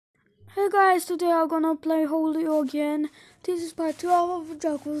Hey guys, today I'm gonna play Holio again. This is part 12 of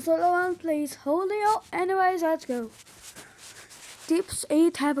JackW11 plays Holio. Anyways, let's go. Tips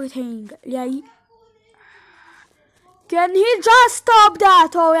 8 everything. Yay. Can he just stop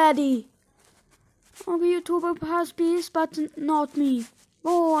that already? Every YouTuber has peace, but not me.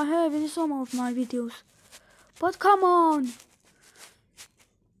 Oh, I have in some of my videos. But come on.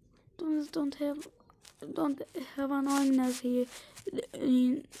 Don't have annoyingness here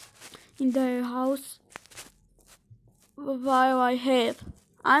in their house. While I have.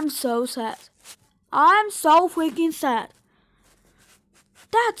 I'm so sad. I'm so freaking sad.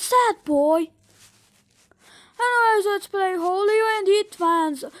 That's sad, boy. Anyways, let's play Holio and eat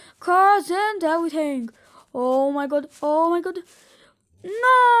fans, cars and everything. Oh my god, oh my god.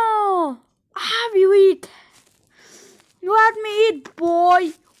 No! Have you eat? Let me eat,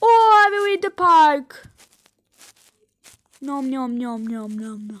 boy. Oh, have you eat the park? Nom nom nom nom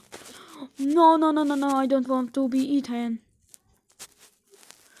nom nom. No, I don't want to be eaten.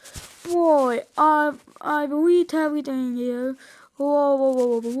 Boy, I've eat everything here.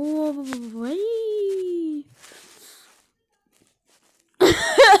 Whoa.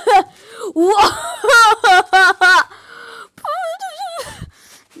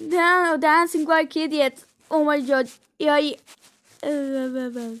 Dancing like idiots. Oh my god.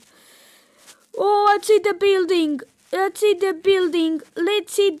 Oh, let's see the building. Let's see the building.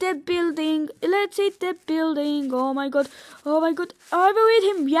 Oh my god. I will eat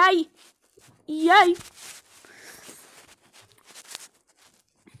him. Yay.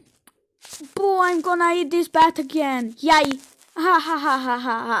 Boy, I'm gonna eat this bat again. Yay.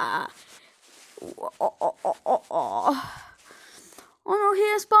 Ha. Oh no,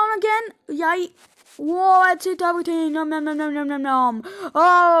 here spawn again. Yay. Whoa, let's eat everything. Nom.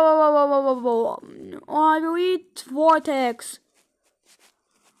 Oh, I will eat Vortex.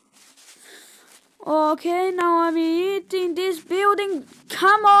 Okay, now I'm eating this building.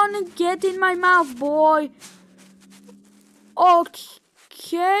 Come on, get in my mouth, boy.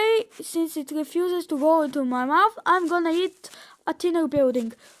 Okay, since it refuses to go into my mouth, I'm gonna eat a thinner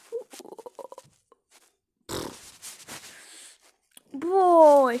building.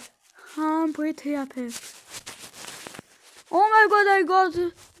 Boy, I'm pretty happy. Oh my god, I got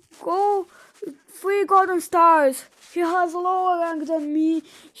 3 golden stars. He has a lower rank than me.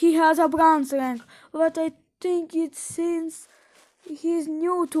 He has a bronze rank. But I think it's since he's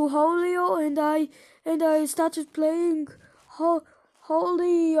new to Holio and I started playing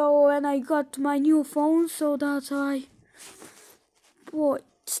Holio when I got my new phone, so that's why. Boy,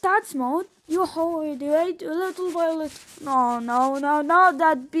 starts mode. You already right, little violet. No, not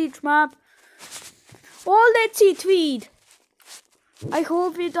that beach map. Oh, let's eat weed. I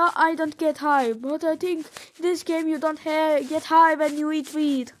hope I don't get high, but I think this game you don't get high when you eat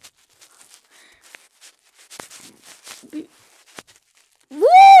weed.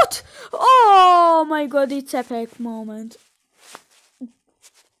 What? Oh my god, it's epic moment.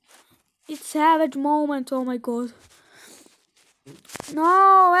 It's savage moment, oh my god.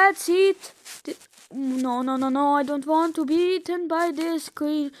 No, let's eat. No, I don't want to be eaten by this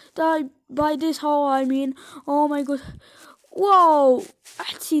by this hole, I mean. Oh my god. Whoa,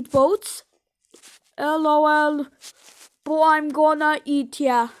 let's eat boats. LOL. Boy, I'm gonna eat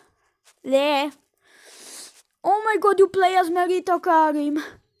ya. There. Oh my god, you play as Merito Karim.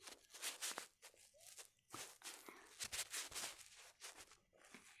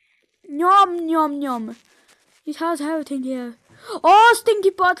 Nom. It has everything here. Oh,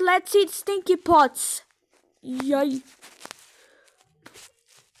 stinky pot. Let's eat stinky pots. Yay.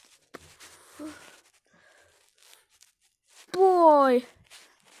 Boy.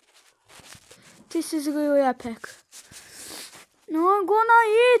 This is really epic. Now I'm gonna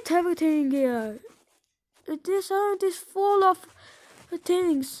eat everything here. This earth is full of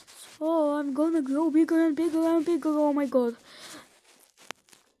things. So I'm gonna grow bigger and bigger and bigger. Oh my god.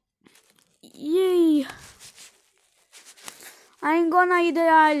 Yay. I'm gonna eat the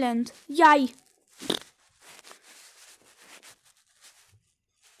island. Yay.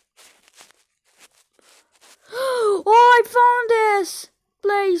 Oh, I found this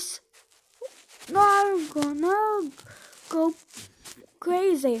place. Now I'm gonna go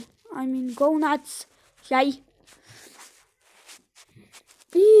crazy. I mean, go nuts. Yay.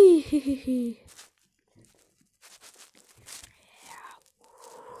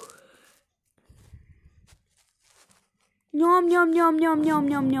 Nom.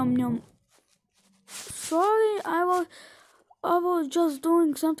 Sorry, I was just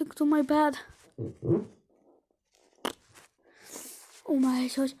doing something to my bed. Oh my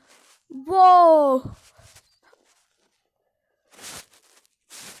gosh. Whoa.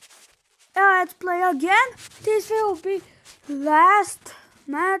 let's play again. This will be last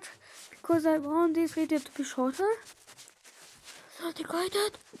match because I want this video to be shorter. Something like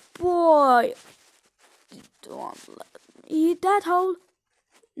that. Boy, don't let me eat that hole.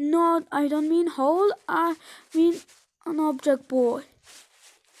 No, I don't mean hole. I mean an object, boy.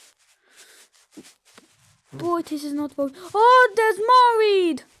 Boy, this is not working. Oh, there's more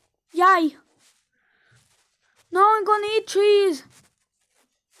weed. Yay. Now I'm gonna eat trees.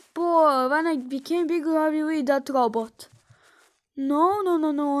 Boy, when I became bigger, I will eat that robot. No,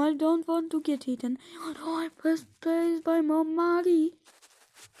 I don't want to get eaten. Oh, I pressed place by Mom Marie.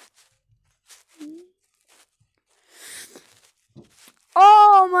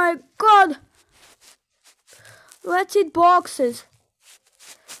 Oh my god. Let's eat boxes.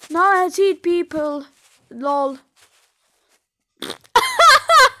 Now let's eat people. Lol.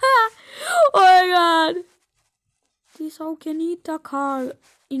 Oh my god. This how can eat a car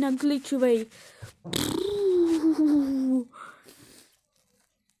in a glitchy way.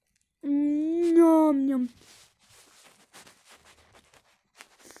 Yum yum.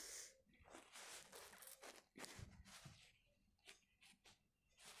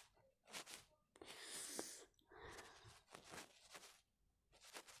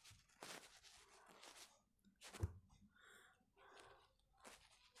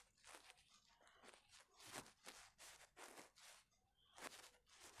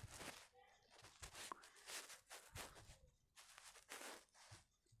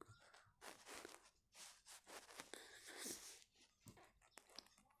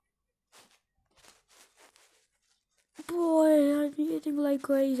 Boy, I'm eating like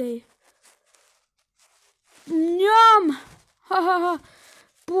crazy. Yum! Ha ha ha!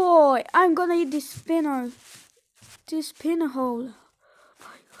 Boy, I'm gonna eat this spinner. This spinner hole.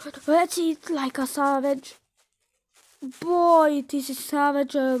 Let's eat like a savage. Boy, this is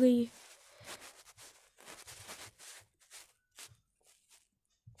savagery.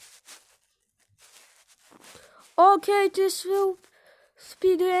 Okay, this will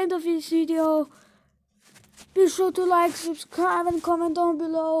be the end of this video. Be sure to like, subscribe, and comment down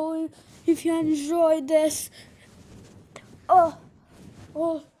below if you enjoyed this.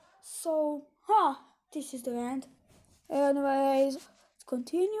 This is the end. Anyways, let's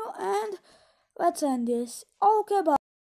continue and let's end this. Okay, bye.